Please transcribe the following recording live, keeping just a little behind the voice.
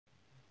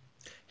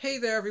Hey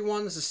there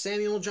everyone, this is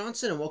Samuel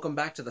Johnson and welcome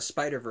back to the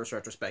Spider-Verse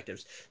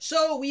Retrospectives.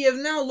 So, we have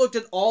now looked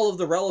at all of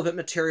the relevant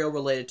material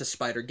related to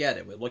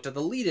Spider-Geddon. We've looked at the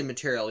lead-in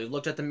material, we've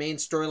looked at the main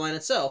storyline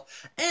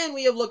itself, and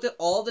we have looked at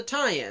all the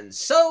tie-ins.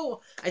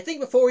 So, I think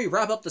before we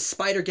wrap up the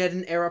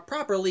Spider-Geddon era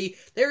properly,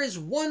 there is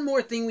one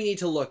more thing we need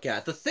to look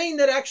at. The thing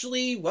that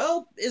actually,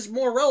 well, is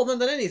more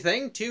relevant than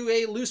anything to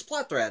a loose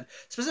plot thread.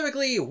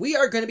 Specifically, we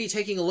are going to be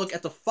taking a look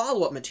at the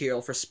follow-up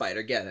material for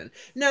Spider-Geddon.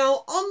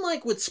 Now,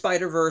 unlike with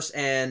Spider-Verse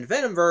and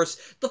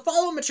Venomverse, the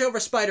follow-up material for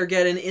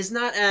Spider-Geddon is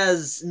not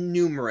as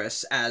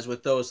numerous as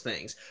with those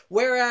things.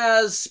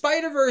 Whereas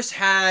Spider-Verse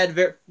had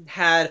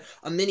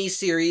a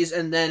mini-series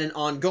and then an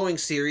ongoing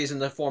series in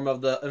the form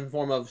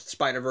of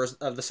Spider-Verse,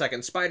 of the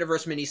second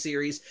Spider-Verse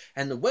mini-series,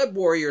 and the Web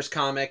Warriors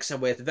comics, and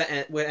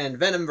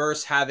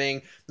Venomverse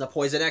having the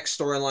Poison X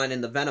storyline in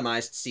the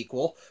Venomized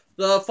sequel.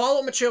 The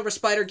follow-up material for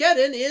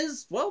Spider-Geddon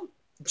is, well,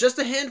 just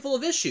a handful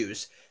of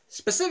issues.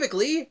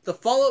 Specifically, the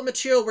follow-up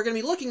material we're going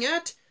to be looking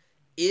at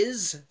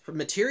is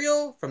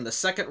material from the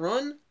second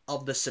run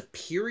of the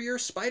Superior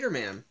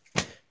Spider-Man.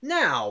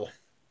 Now,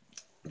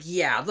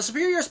 yeah, the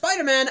Superior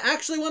Spider-Man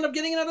actually wound up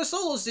getting another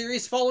solo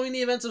series following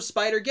the events of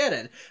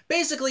Spider-Geddon.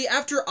 Basically,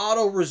 after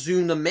Otto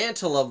resumed the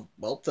mantle of,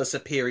 well, the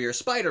Superior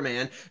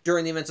Spider-Man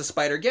during the events of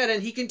Spider-Geddon,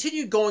 he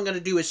continued going on to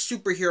do his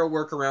superhero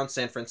work around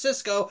San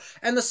Francisco,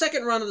 and the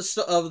second run of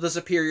the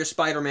Superior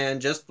Spider-Man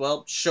just,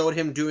 well, showed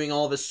him doing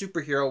all of his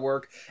superhero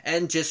work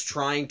and just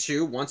trying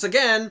to, once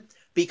again,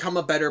 become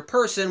a better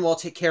person while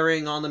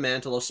carrying on the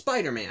mantle of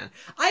Spider-Man.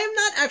 I have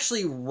not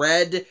actually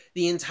read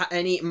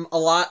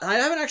I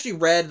haven't actually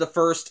read the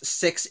first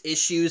 6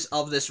 issues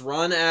of this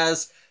run,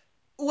 as,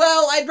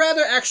 well, I'd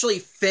rather actually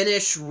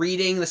finish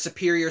reading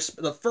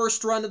the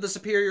first run of the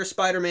Superior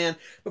Spider-Man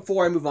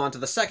before I move on to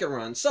the second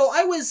run. So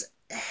I was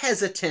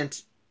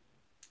hesitant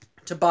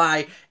to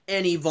buy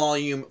any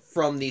volume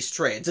from these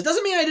trades. It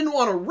doesn't mean I didn't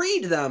want to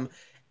read them,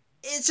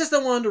 it's just I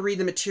wanted to read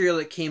the material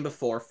that came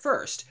before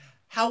first.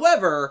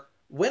 However,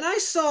 when I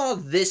saw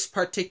this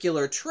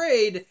particular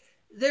trade,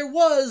 there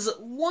was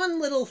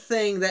one little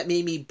thing that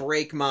made me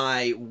break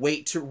my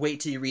wait till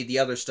you read the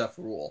other stuff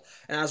rule.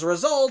 And as a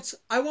result,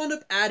 I wound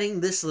up adding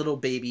this little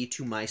baby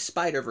to my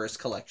Spider-Verse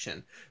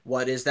collection.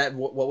 What is that?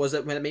 What was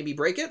it when it made me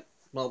break it?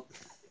 Well,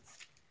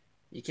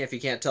 if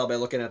you can't tell by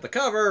looking at the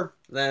cover,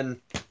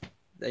 then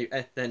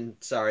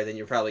sorry, then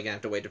you're probably gonna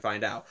have to wait to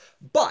find out.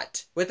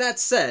 But, with that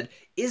said,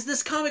 is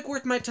this comic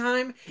worth my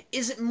time?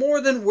 Is it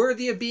more than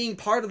worthy of being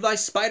part of thy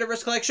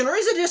Spider-Verse collection, or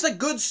is it just a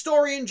good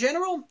story in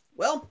general?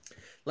 Well,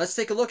 let's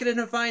take a look at it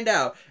and find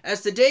out.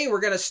 As today,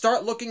 we're going to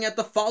start looking at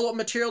the follow-up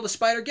material to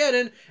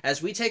Spider-Geddon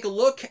as we take a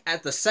look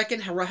at the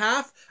second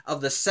half of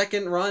the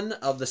second run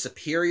of the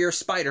Superior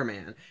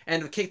Spider-Man.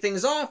 And to kick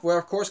things off, we're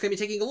of course going to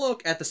be taking a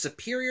look at the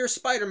Superior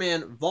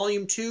Spider-Man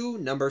Volume 2,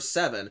 Number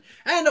 7.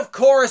 And of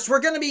course, we're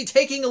going to be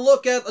taking a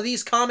look at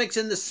these comics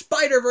in the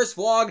Spider-Verse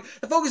vlog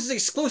that focuses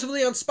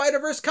exclusively on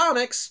Spider-Verse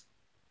comics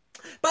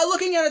by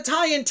looking at a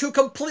tie-in to a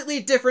completely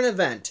different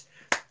event.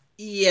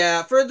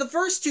 Yeah, for the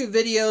first 2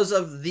 videos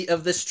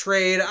of this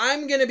trade,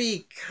 I'm gonna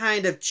be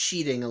kind of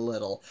cheating a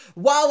little.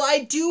 While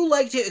I do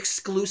like to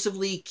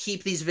exclusively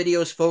keep these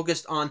videos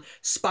focused on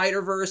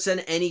Spider-Verse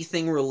and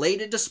anything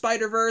related to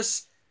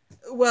Spider-Verse,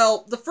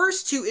 well, the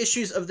first 2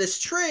 issues of this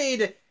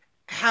trade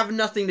have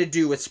nothing to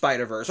do with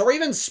Spider-Verse, or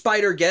even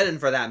Spider-Geddon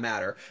for that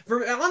matter.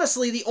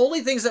 Honestly, the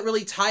only things that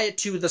really tie it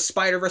to the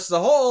Spider-Verse as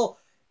a whole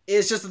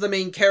is just that the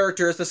main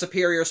character is the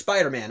Superior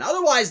Spider-Man.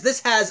 Otherwise,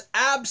 this has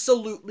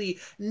absolutely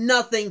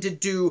nothing to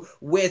do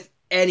with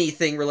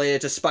anything related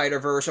to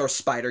Spider-Verse or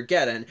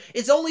Spider-Geddon.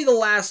 It's only the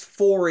last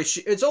 4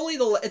 issues. It's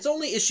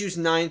only issues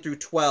 9 through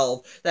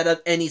 12 that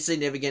have any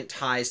significant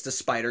ties to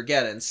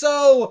Spider-Geddon.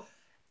 So,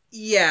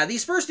 yeah,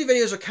 these first 2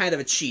 videos are kind of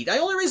a cheat. The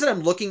only reason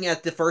I'm looking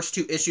at the first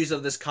 2 issues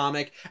of this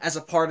comic as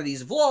a part of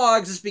these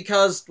vlogs is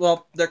because,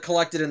 well, they're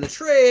collected in the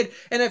trade,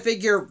 and I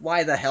figure,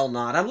 why the hell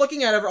not? I'm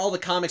looking at all the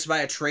comics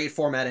via trade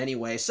format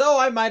anyway, so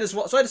I might as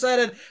well. So I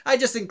decided I'd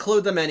just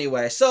include them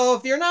anyway. So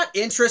if you're not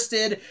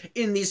interested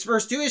in these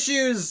first 2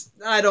 issues,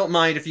 I don't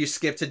mind if you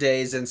skip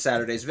today's and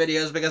Saturday's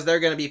videos, because they're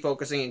going to be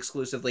focusing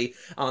exclusively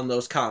on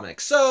those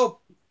comics. So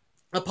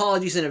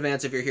apologies in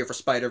advance if you're here for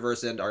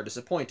Spider-Verse and are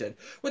disappointed.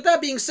 With that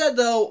being said,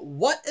 though,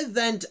 what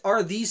event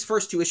are these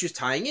first 2 issues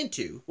tying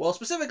into? Well,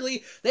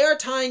 specifically, they are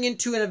tying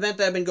into an event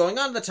that had been going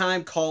on at the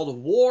time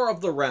called War of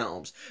the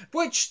Realms,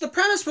 which, the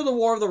premise for the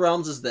War of the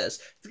Realms is this.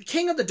 The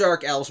King of the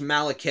Dark Elves,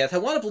 Malekith,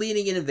 had wound up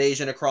leading an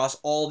invasion across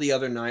all the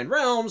other 9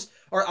 realms,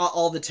 or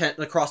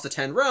across the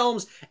 10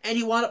 realms, and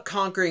he wound up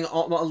conquering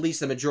at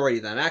least the majority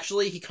of them.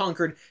 Actually, he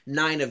conquered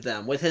 9 of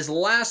them, with his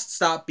last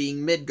stop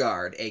being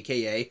Midgard,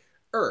 aka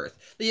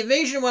Earth. The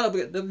invasion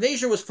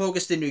was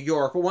focused in New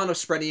York, but wound up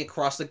spreading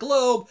across the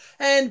globe,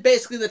 and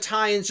basically the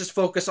tie-ins just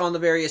focus on the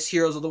various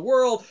heroes of the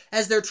world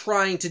as they're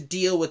trying to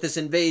deal with this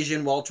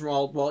invasion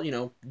while you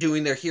know,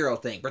 doing their hero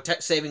thing,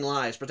 saving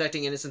lives,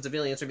 protecting innocent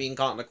civilians from being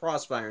caught in the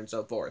crossfire, and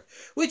so forth.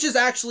 Which is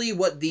actually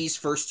what these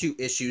first 2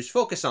 issues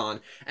focus on,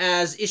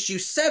 as issue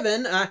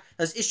 7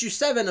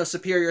 of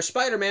Superior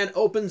Spider-Man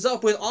opens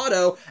up with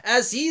Otto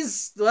as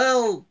he's,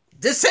 well,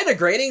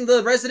 disintegrating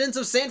the residents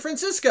of San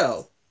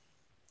Francisco.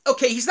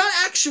 Okay, he's not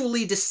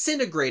actually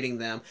disintegrating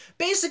them.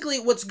 Basically,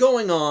 what's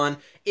going on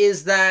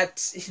is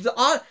that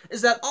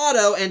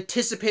Otto,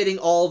 anticipating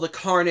all the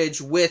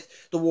carnage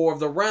with the War of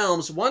the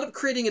Realms, wound up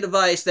creating a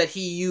device that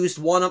he used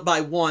one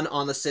by one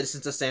on the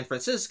citizens of San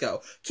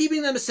Francisco,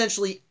 keeping them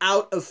essentially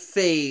out of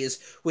phase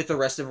with the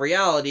rest of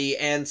reality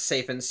and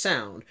safe and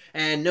sound.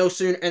 And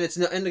it's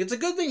a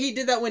good thing he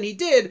did that when he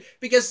did,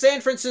 because San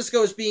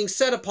Francisco is being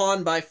set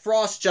upon by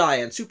frost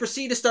giants who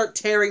proceed to start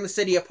tearing the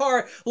city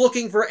apart,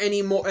 looking for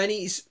any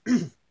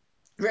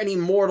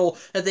mortal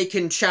that they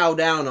can chow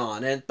down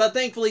on. But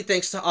thankfully,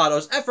 thanks to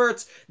Otto's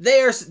efforts,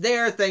 they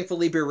are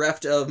thankfully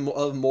bereft of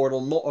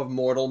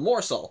mortal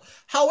morsel.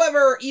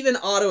 However, even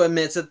Otto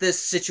admits that this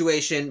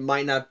situation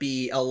might not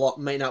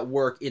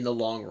work in the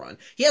long run.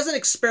 He hasn't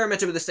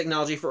experimented with this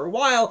technology for a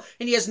while,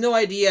 and he has no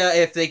idea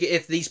if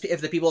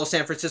the people of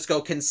San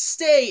Francisco can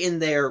stay in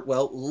their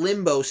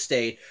limbo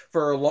state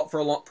for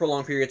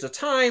prolonged periods of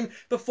time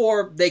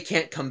before they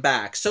can't come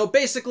back. So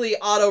basically,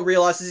 Otto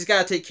realizes he's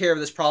got to take care of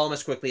this problem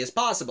as quickly as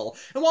possible.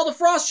 And while the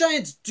frost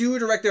giants do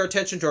direct their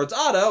attention towards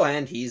Otto,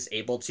 and he's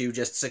able to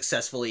just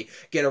successfully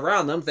get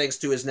around them thanks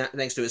to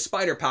his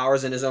spider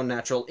powers and his own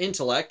natural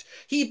intellect,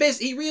 he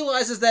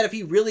realizes that if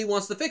he really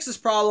wants to fix this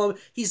problem,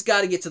 he's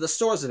got to get to the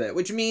source of it,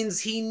 which means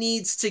he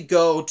needs to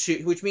go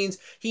to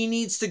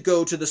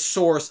the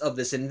source of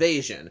this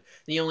invasion.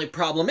 The only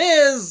problem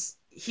is,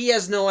 he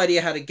has no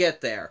idea how to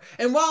get there.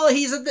 And while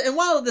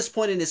at this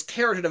point in his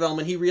character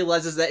development, he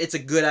realizes that it's a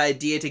good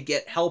idea to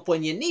get help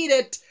when you need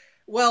it,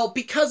 well,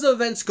 because of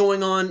events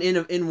going on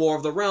in War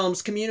of the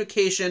Realms,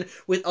 communication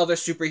with other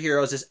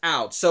superheroes is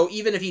out. So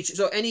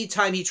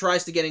anytime he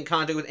tries to get in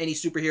contact with any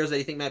superheroes that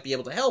he thinks might be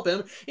able to help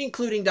him,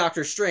 including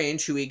Doctor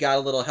Strange, who he got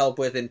a little help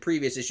with in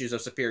previous issues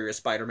of Superior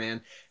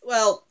Spider-Man,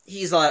 well,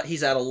 he's at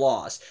a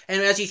loss.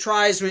 And as he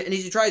tries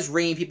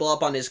ringing people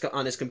up on his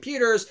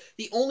computers,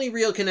 the only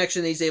real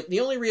connection he's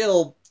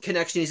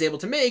able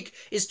to make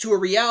is to a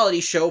reality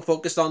show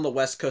focused on the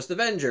West Coast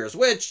Avengers,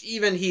 which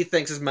even he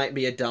thinks might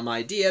be a dumb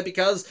idea,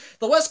 because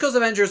the West Coast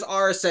Avengers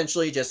are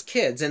essentially just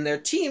kids, and their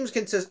team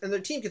consists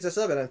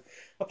of, and I'm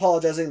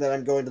apologizing that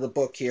I'm going to the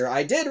book here.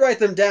 I did write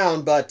them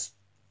down, but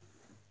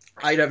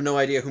I have no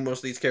idea who most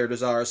of these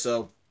characters are,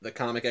 so the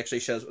comic actually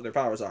shows what their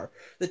powers are.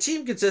 The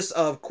team consists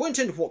of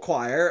Quentin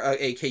Quire,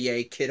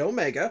 aka Kid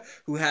Omega,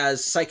 who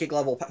has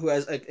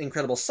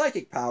incredible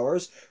psychic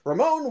powers.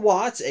 Ramon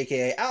Watts,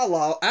 aka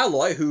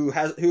Alloy, who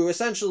I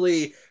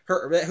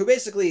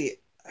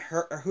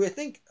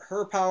think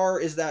her power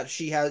is that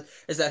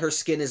her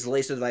skin is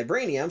laced with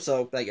vibranium,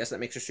 so I guess that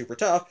makes her super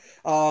tough.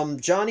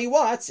 Johnny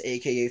Watts,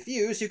 aka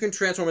Fuse, who can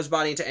transform his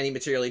body into any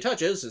material he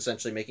touches,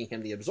 essentially making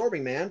him the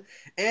Absorbing Man.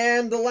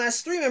 And the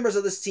last three members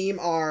of this team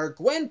are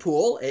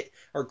Gwenpool,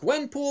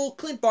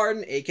 Clint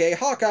Barton, aka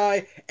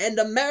Hawkeye, and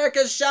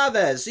America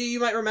Chavez, who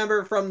you might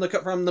remember from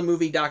the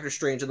movie Doctor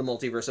Strange in the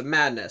Multiverse of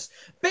Madness.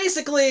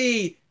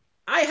 Basically,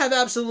 I have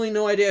absolutely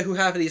no idea who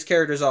half of these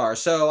characters are,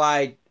 so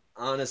I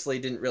honestly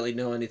didn't really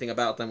know anything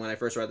about them when I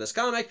first read this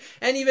comic,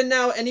 and even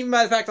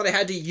by the fact that I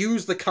had to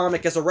use the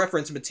comic as a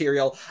reference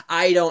material,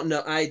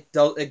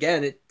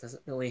 again, it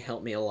doesn't really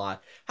help me a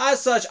lot. As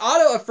such,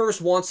 Otto at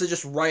first wants to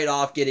just write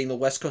off getting the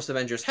West Coast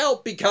Avengers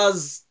help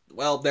because,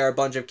 well, they're a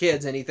bunch of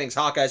kids and he thinks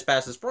Hawkeye's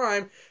past his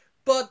prime.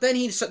 But then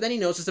he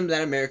notices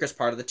that America's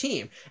part of the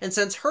team, and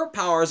since her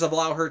powers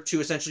allow her to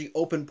essentially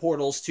open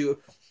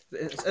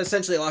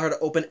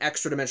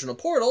extra-dimensional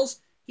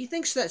portals, he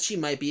thinks that she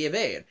might be of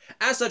aid.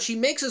 As such, he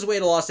makes his way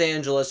to Los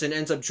Angeles and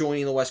ends up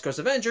joining the West Coast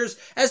Avengers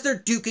as they're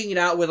duking it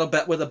out with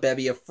a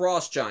bevy of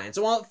frost giants.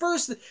 And while at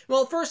first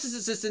his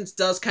assistance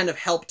does kind of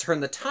help turn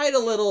the tide a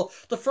little,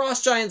 the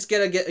frost giants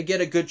get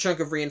a good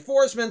chunk of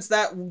reinforcements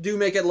that do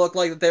make it look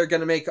like that they're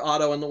going to make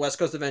Otto and the West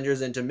Coast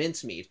Avengers into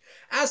mincemeat.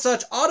 As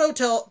such, Otto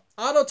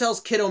tells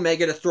Kid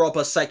Omega to throw up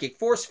a psychic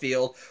force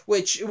field,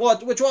 which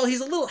while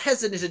he's a little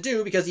hesitant to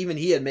do because even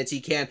he admits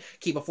he can't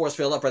keep a force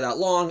field up for that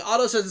long,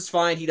 Otto says it's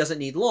fine, he doesn't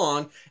need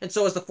long. And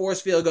so as the force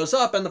field goes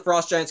up and the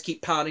frost giants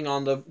keep pounding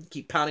on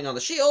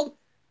the shield,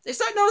 they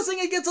start noticing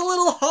it gets a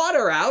little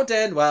hotter out,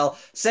 and well,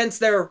 since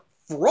they're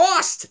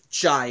frost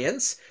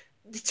giants,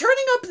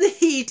 turning up the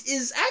heat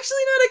is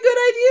actually not a good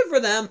idea for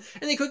them,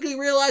 and they quickly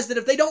realize that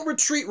if they don't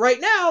retreat right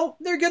now,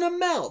 they're gonna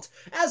melt.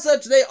 As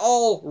such, they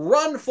all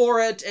run for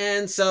it,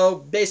 and so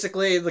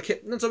basically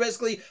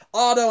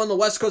Otto and the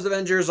West Coast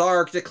Avengers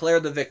are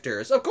declared the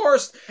victors. Of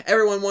course,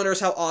 everyone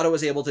wonders how Otto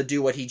was able to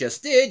do what he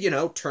just did,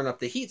 turn up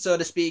the heat, so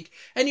to speak,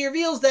 and he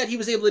reveals that he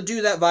was able to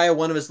do that via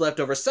one of his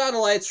leftover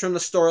satellites from the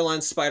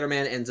storyline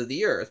Spider-Man Ends of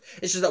the Earth.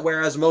 It's just that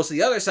whereas most of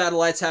the other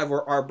satellites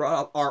are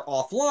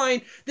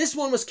offline, this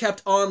one was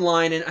kept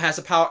online and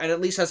at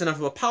least has enough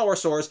of a power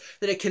source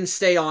that it can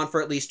stay on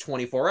for at least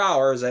 24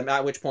 hours, and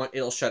at which point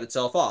it'll shut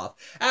itself off.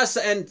 As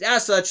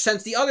such,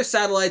 since the other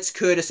satellites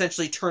could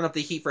essentially turn up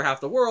the heat for half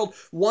the world,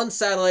 one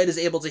satellite is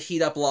able to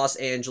heat up Los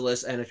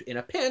Angeles in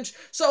a pinch,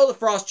 so the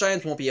frost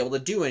giants won't be able to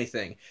do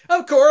anything.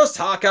 Of course,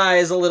 Hawkeye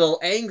is a little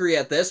angry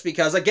at this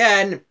because,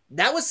 again,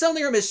 That was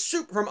something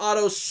from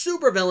Otto's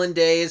supervillain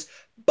days.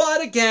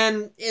 But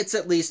again,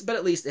 at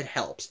least it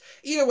helps.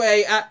 Either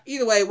way,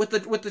 with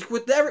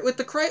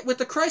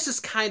the crisis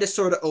kind of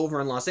sort of over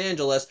in Los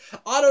Angeles,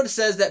 Otto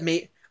says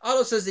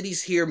that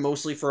he's here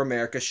mostly for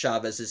America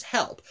Chavez's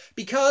help.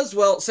 Because,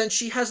 well, since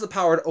she has the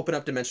power to open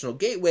up dimensional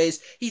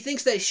gateways, he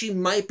thinks that she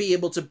might be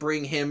able to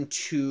bring him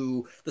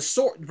to the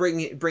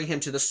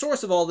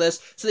source of all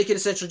this, so they can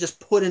essentially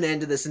just put an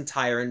end to this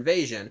entire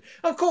invasion.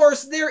 Of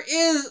course, there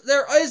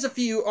is a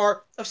few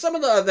some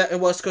of the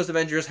West Coast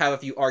Avengers have a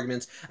few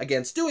arguments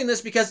against doing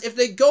this, because if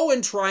they go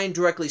and try and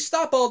directly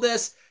stop all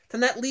this,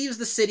 then that leaves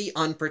the city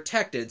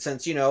unprotected,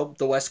 since, you know,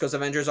 the West Coast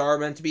Avengers are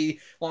meant to be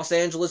Los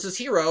Angeles'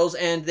 heroes,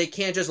 and they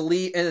can't just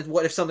leave, and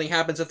what if something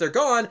happens if they're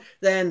gone,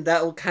 then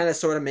that will kind of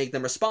sort of make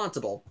them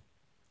responsible.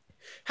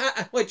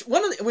 What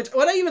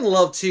I even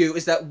love, too,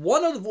 is that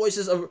one of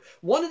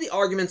the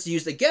arguments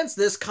used against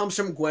this comes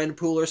from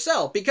Gwenpool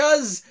herself,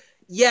 because,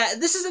 yeah,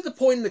 this is at the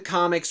point in the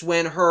comics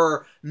when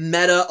her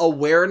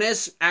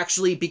meta-awareness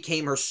actually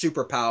became her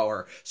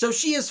superpower. So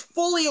she is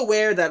fully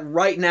aware that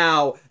right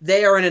now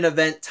they are in an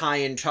event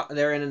tie-in.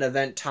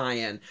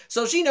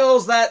 So she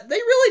knows that they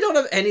really don't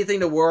have anything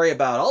to worry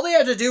about. All they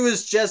have to do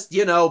is just,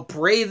 you know,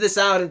 brave this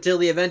out until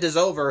the event is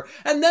over,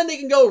 and then they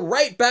can go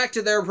right back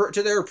to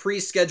their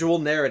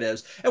pre-scheduled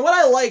narratives. And what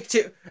I like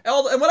too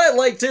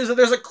is that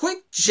there's a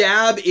quick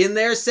jab in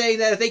there saying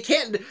that if they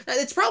can't,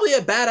 it's probably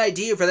a bad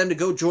idea for them to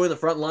go join the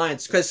front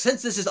lines, because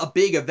since this is a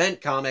big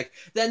event comic,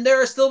 then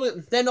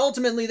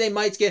ultimately they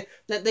might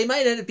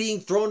end up being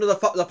thrown to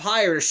the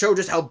pyre to show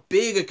just how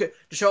big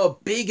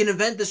an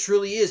event this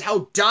truly is,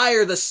 how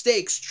dire the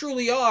stakes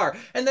truly are,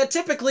 and that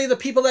typically the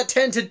people that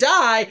tend to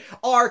die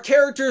are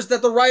characters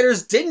that the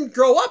writers didn't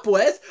grow up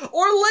with,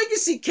 or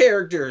legacy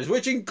characters,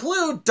 which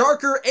include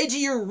darker,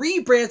 edgier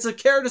rebrands of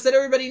characters that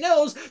everybody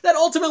knows that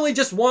ultimately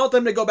just want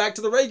them to go back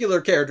to the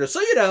regular characters. So,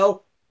 you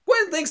know,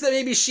 Gwen thinks that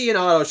maybe she and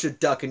Otto should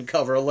duck and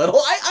cover a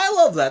little. I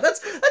love that.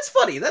 That's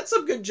funny. That's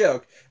some good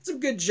joke. Some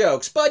good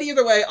jokes. But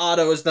either way,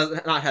 Otto is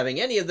not having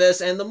any of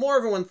this, and the more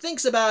everyone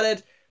thinks about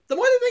it, the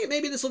more they think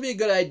maybe this will be a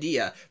good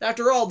idea.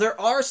 After all, there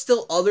are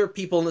still other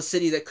people in the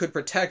city that could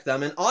protect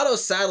them, and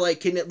Otto's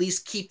satellite can at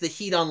least keep the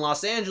heat on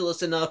Los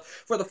Angeles enough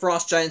for the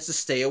Frost Giants to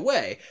stay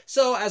away.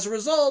 So, as a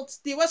result,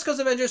 the West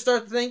Coast Avengers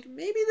start to think,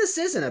 maybe this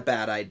isn't a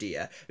bad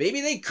idea. Maybe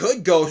they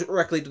could go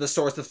directly to the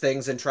source of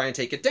things and try and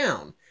take it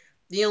down.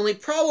 The only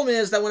problem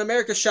is that when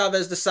America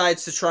Chavez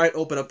decides to try and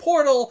open a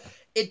portal,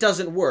 it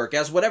doesn't work,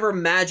 as whatever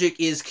magic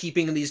is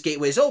keeping these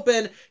gateways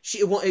open,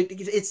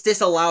 it's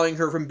disallowing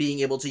her from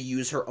being able to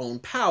use her own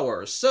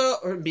powers.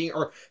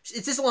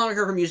 It's disallowing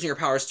her from using her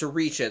powers to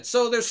reach it.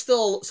 So they're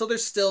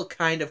still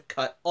kind of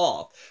cut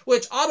off,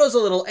 which Otto's a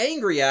little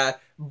angry at.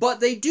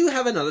 But they do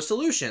have another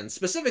solution,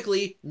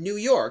 specifically New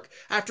York.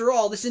 After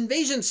all, this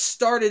invasion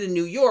started in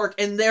New York,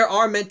 and there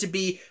are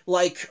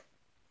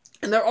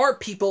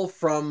people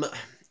from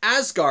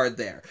Asgard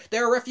there.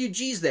 There are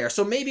refugees there,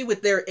 so maybe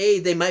with their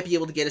aid, they might be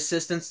able to get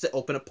assistance to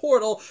open a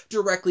portal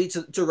directly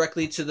to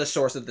the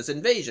source of this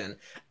invasion.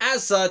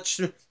 As such,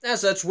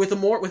 with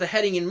a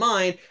heading in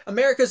mind,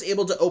 America's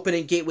able to open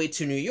a gateway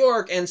to New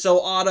York, and so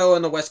Otto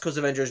and the West Coast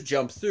Avengers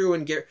jump through,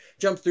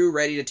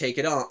 ready to take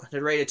it on,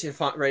 ready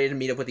to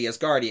meet up with the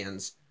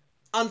Asgardians.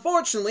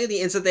 Unfortunately, the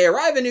instant they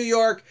arrive in New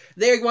York,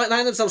 they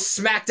find themselves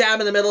smack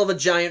dab in the middle of a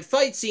giant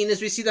fight scene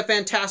as we see the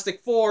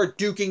Fantastic Four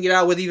duking it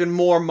out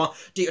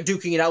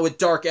with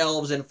Dark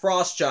Elves and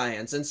Frost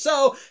Giants. And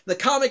so, the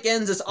comic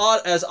ends as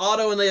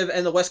Otto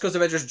and the West Coast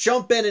Avengers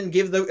jump in and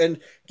give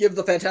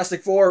the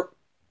Fantastic Four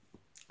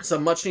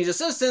some much-needed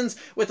assistance,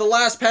 with the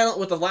last page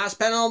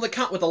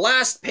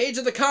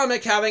of the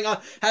comic having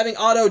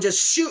Otto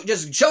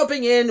just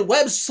jumping in,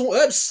 web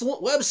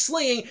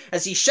slinging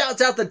as he shouts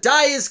out, "The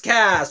die is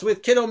cast,"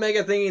 with Kid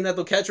Omega thinking that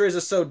the catchphrase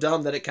is so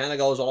dumb that it kind of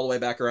goes all the way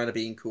back around to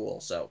being cool.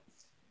 So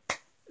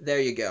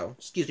there you go.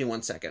 Excuse me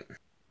 1 second.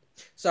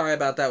 Sorry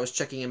about that. I was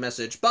checking a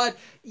message. But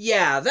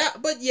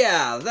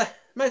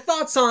my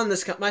thoughts on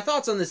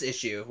this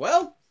issue.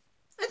 Well,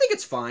 I think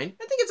it's fine.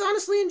 I think it's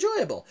honestly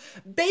enjoyable.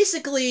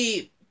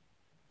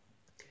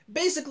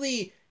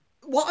 Basically,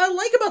 what I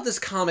like about this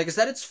comic is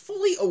that it's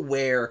fully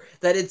aware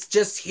that it's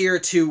just here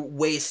to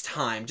waste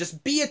time.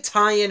 Just be a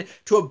tie-in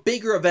to a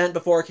bigger event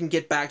before it can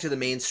get back to the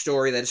main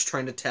story that it's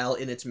trying to tell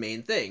in its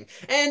main thing.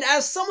 And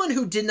as someone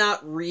who did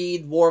not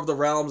read War of the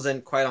Realms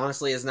and quite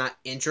honestly is not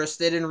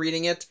interested in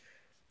reading it,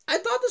 I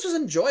thought this was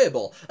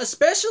enjoyable,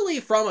 especially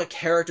from a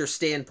character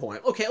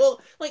standpoint. Okay, well,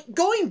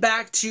 going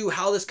back to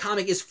how this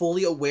comic is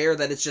fully aware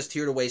that it's just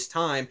here to waste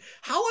time,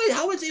 how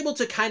it's able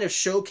to kind of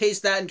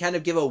showcase that and kind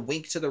of give a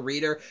wink to the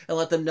reader and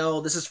let them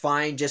know this is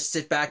fine, just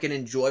sit back and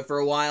enjoy for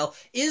a while,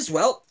 is,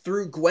 well,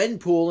 through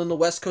Gwenpool in the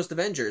West Coast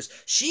Avengers.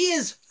 She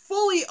is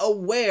fully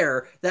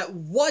aware that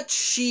what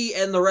she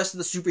and the rest of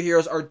the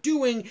superheroes are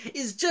doing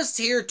is just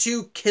here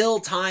to kill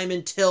time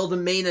until the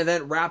main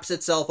event wraps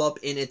itself up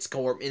in its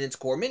core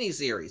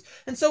miniseries.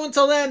 And so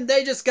until then,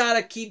 they just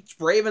gotta keep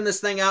braving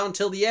this thing out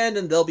until the end,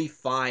 and they'll be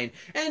fine.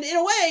 And in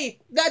a way,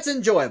 that's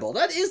enjoyable.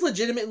 That is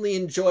legitimately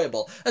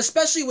enjoyable,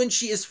 especially when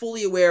she is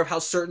fully aware of how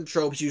certain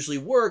tropes usually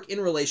work in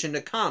relation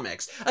to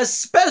comics.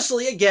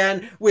 Especially,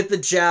 again, with the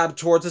jab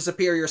towards the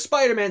superior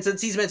Spider-Man,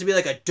 since he's meant to be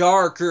like a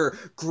darker,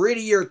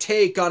 grittier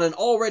take on an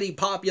already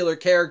popular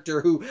character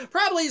who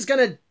probably is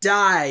gonna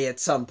die at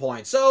some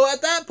point. So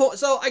at that point,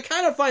 so I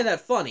kind of find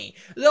that funny.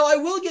 Though I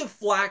will give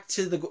flack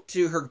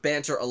to her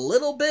banter a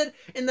little bit,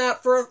 in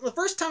that for the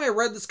first time I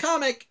read this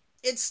comic,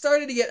 it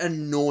started to get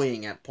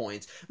annoying at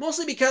points.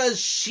 Mostly because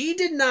she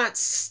did not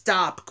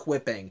stop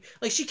quipping.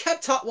 Like, she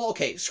kept talking... Well,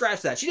 okay,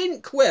 scratch that. She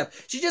didn't quip.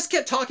 She just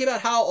kept talking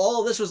about how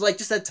all this was, like,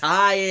 just a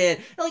tie-in.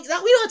 Like,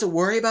 that, we don't have to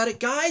worry about it,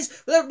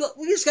 guys.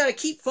 We just gotta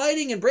keep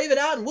fighting and brave it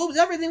out, and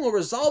everything will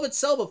resolve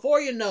itself before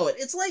you know it.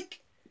 It's like...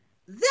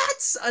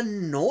 That's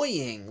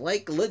annoying.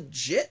 Like,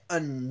 legit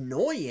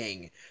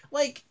annoying.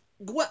 Like...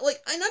 What, like,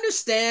 I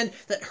understand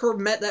that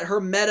her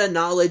meta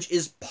knowledge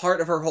is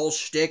part of her whole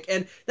shtick,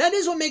 and that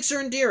is what makes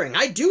her endearing.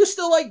 I do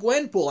still like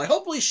Gwenpool. I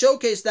hopefully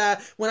showcased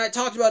that when I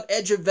talked about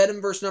Edge of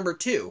Venomverse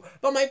 #2.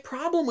 But my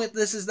problem with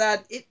this is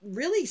that it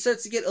really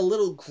starts to get a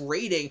little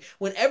grating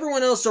when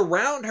everyone else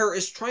around her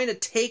is trying to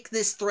take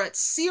this threat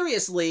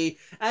seriously,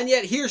 and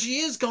yet here she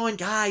is going,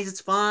 guys,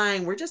 it's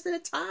fine. We're just in a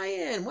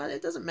tie-in. Well,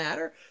 it doesn't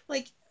matter.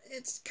 Like,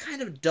 it's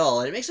kind of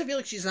dull, and it makes me feel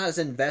like she's not as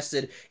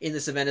invested in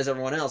this event as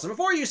everyone else. And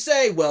before you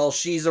say, well,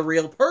 she's a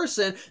real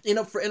person in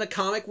a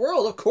comic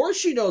world, of course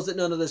she knows that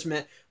none of this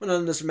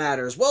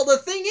matters. Well, the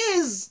thing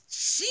is,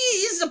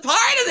 she's a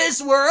part of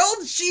this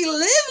world. She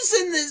lives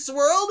in this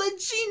world,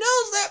 and she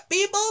knows that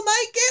people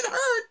might get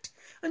hurt.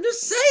 I'm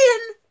just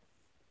saying.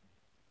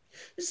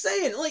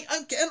 Like,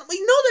 we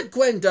know that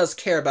Gwen does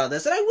care about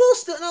this, and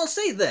I'll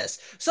say this.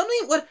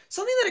 Something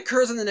that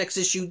occurs in the next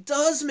issue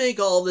does make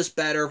all this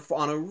better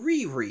on a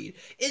reread.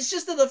 It's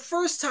just that the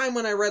first time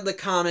when I read the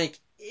comic,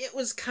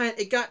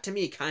 it got to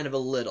me kind of a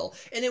little.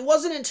 And it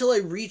wasn't until I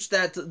reached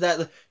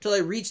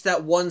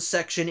that one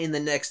section in the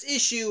next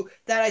issue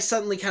that I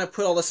suddenly kind of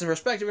put all this in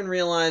perspective and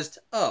realized,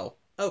 oh,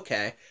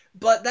 okay.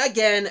 But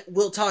again,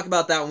 we'll talk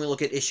about that when we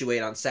look at issue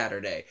 8 on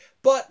Saturday.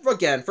 But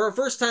again, for a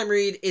first time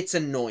read, it's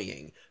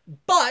annoying.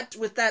 But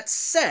with that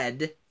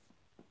said,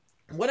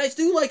 what I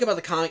do like about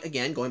the comic,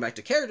 again, going back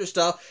to character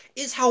stuff,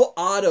 is how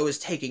Otto is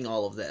taking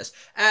all of this.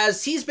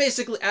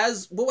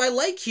 What I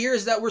like here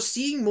is that we're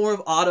seeing more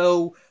of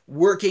Otto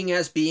working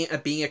as being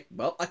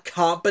a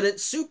competent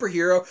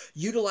superhero,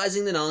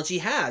 utilizing the knowledge he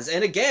has.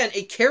 And again,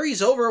 it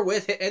carries over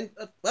with it, and,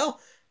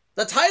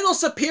 the title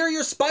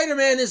Superior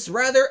Spider-Man is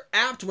rather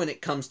apt when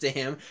it comes to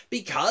him,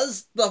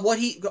 because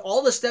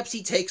all the steps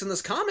he takes in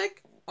this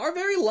comic are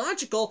very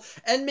logical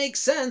and make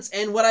sense,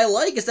 and what I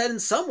like is that in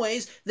some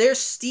ways they're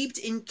steeped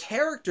in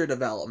character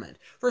development.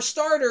 For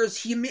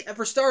starters,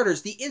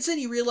 the instant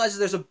he realizes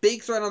there's a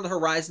big threat on the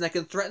horizon that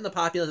can threaten the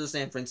populace of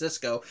San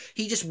Francisco,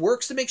 he just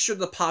works to make sure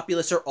the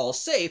populace are all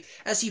safe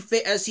as he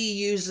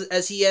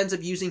ends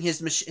up using his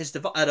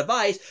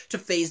device to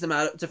phase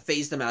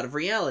them out of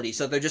reality.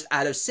 So they're just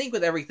out of sync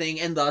with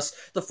everything, and thus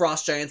the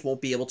Frost Giants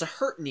won't be able to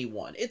hurt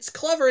anyone. It's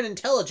clever and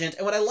intelligent,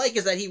 and what I like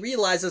is that he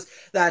realizes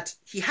that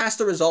he has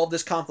to resolve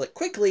this conflict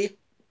quickly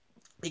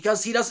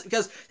because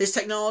his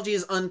technology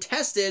is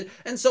untested,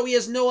 and so he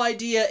has no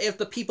idea if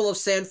the people of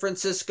San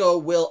Francisco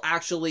will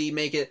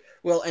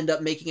end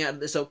up making out of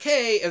this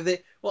okay,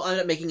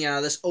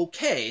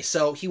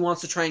 so he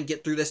wants to try and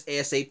get through this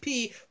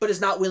ASAP, but is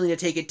not willing to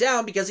take it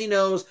down because he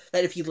knows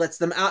that if he lets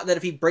them out, that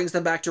if he brings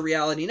them back to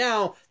reality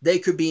now, they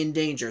could be in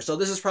danger. So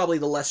this is probably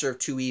the lesser of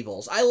two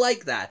evils. I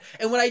like that.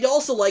 And what I'd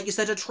also like is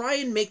that to try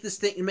and make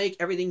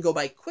everything go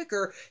by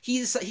quicker,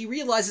 he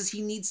realizes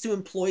he needs to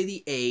employ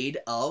the aid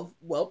of,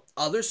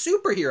 other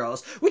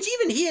superheroes, which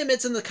even he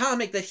admits in the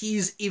comic that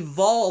he's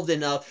evolved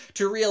enough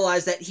to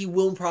realize that he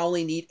will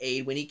probably need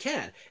aid when he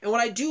can. And what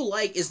I do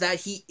like is that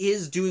he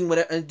is doing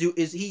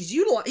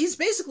he's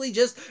basically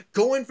just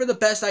going for the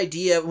best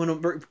idea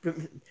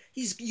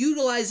he's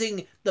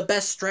utilizing the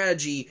best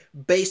strategy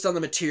based on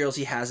the materials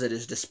he has at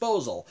his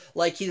disposal.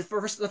 Like, the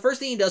first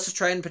thing he does is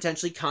try and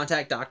potentially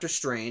contact Doctor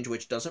Strange,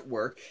 which doesn't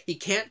work. He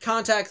can't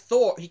contact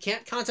Thor. He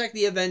can't contact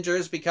the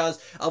Avengers because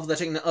of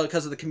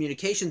the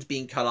communications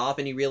being cut off,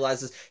 and he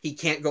realizes he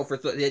can't go for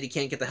that. He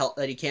can't get the help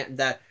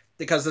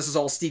because this is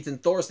all steeped in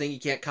Thor's thing, he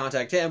can't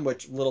contact him,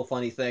 which, little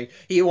funny thing.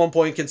 He at one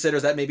point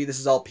considers that maybe this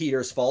is all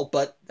Peter's fault,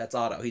 but that's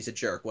Otto. He's a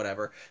jerk,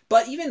 whatever.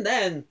 But even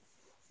then,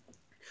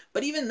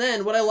 But even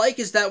then, what I like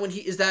is that when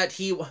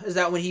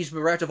he's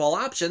bereft of all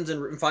options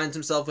and finds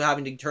himself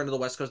having to turn to the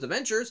West Coast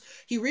Adventures,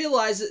 he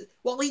realizes,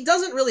 well, he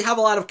doesn't really have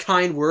a lot of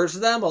kind words to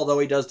them, although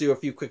he does do a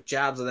few quick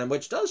jabs at them,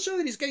 which does show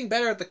that he's getting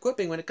better at the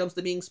quipping when it comes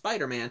to being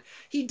Spider-Man.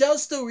 He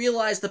does still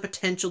realize the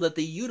potential that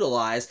they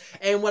utilize,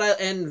 and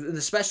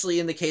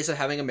especially in the case of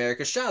having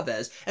America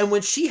Chavez. And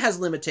when she has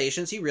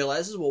limitations, he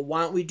realizes, well,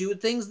 why don't we do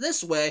things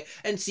this way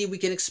and see if we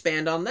can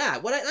expand on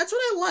that? That's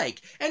what I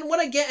like. And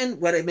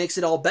what it makes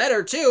it all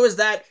better too is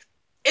that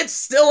it's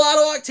still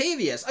Otto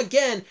Octavius.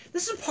 Again,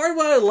 this is part of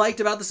what I liked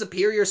about the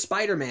Superior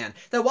Spider-Man.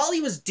 That while he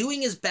was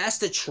doing his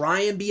best to try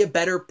and be a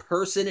better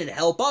person and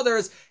help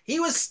others, he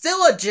was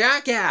still a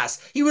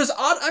jackass.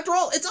 After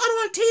all, it's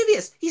Otto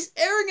Octavius. He's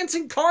arrogance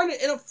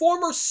incarnate and a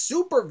former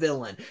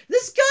supervillain.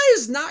 This guy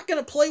is not going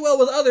to play well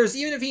with others,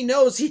 even if he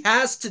knows he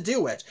has to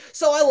do it.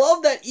 So I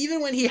love that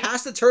even when he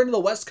has to turn to the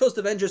West Coast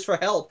Avengers for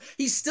help,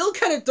 he's still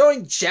kind of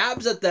throwing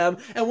jabs at them,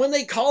 and when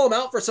they call him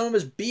out for some of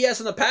his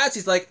BS in the past,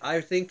 he's like,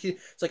 I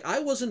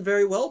wasn't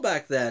very well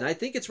back then. I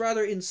think it's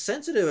rather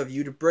insensitive of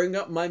you to bring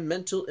up my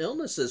mental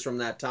illnesses from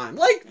that time.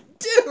 Like,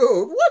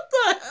 dude, what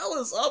the hell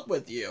is up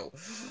with you?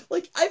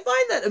 Like, I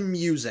find that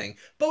amusing.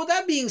 But with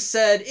that being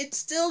said,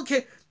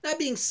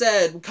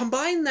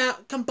 combine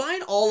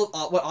all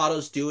of what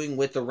Otto's doing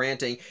with the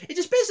ranting. It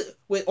just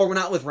basically, or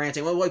not with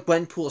ranting, what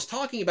Gwenpool is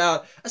talking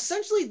about.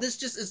 Essentially,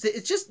 this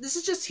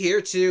is just here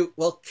to,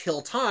 well,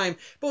 kill time,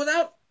 but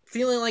without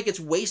feeling like it's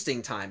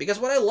wasting time. Because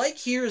what I like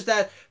here is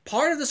that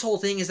part of this whole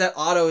thing is that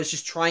Otto is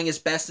just trying his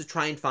best to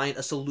try and find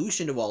a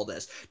solution to all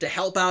this, to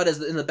help out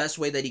in the best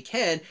way that he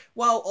can,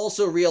 while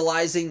also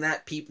realizing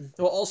that he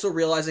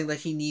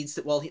needs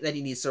to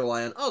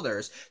rely on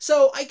others.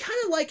 So I kind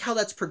of like how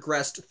that's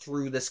progressed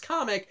through this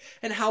comic,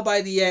 and how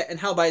by the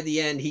end by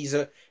the end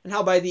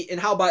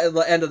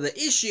of the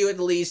issue, at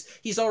least,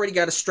 he's already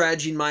got a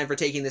strategy in mind for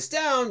taking this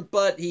down,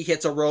 but he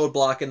hits a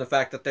roadblock in the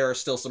fact that there are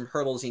still some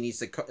hurdles he needs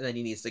to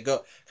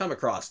come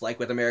across, like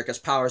with America's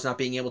powers not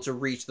being able to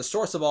reach the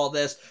source of all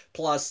this,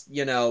 plus,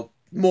 you know,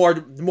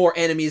 more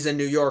enemies in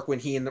New York when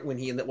he and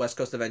the West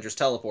Coast Avengers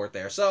teleport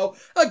there. So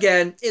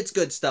again, it's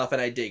good stuff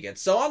and I dig it.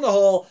 So on the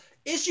whole,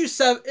 this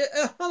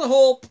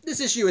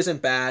issue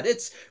isn't bad.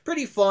 It's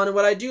pretty fun, and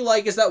what I do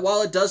like is that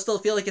while it does still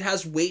feel like it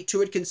has weight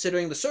to it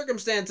considering the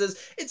circumstances,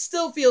 it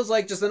still feels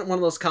like just one of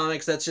those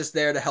comics that's just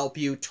there to help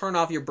you turn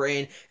off your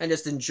brain and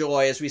just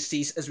enjoy as we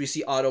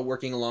see Otto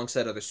working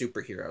alongside other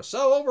superheroes.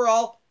 So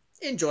overall,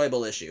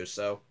 enjoyable issue.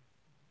 So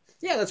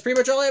yeah, that's pretty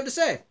much all I have to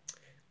say.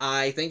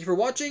 I thank you for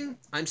watching.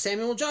 I'm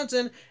Samuel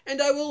Johnson,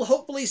 and I will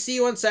hopefully see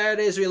you on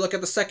Saturday as we look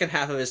at the second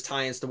half of his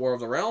tie-ins to War of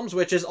the Realms,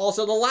 which is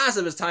also the last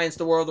of his tie-ins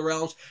to War of the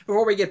Realms,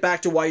 before we get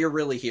back to why you're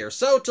really here.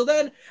 So till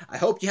then, I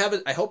hope you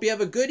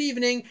have a good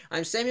evening.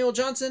 I'm Samuel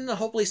Johnson. I'll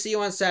hopefully see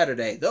you on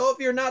Saturday. Though if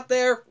you're not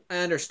there, I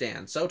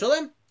understand. So till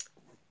then,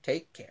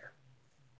 take care.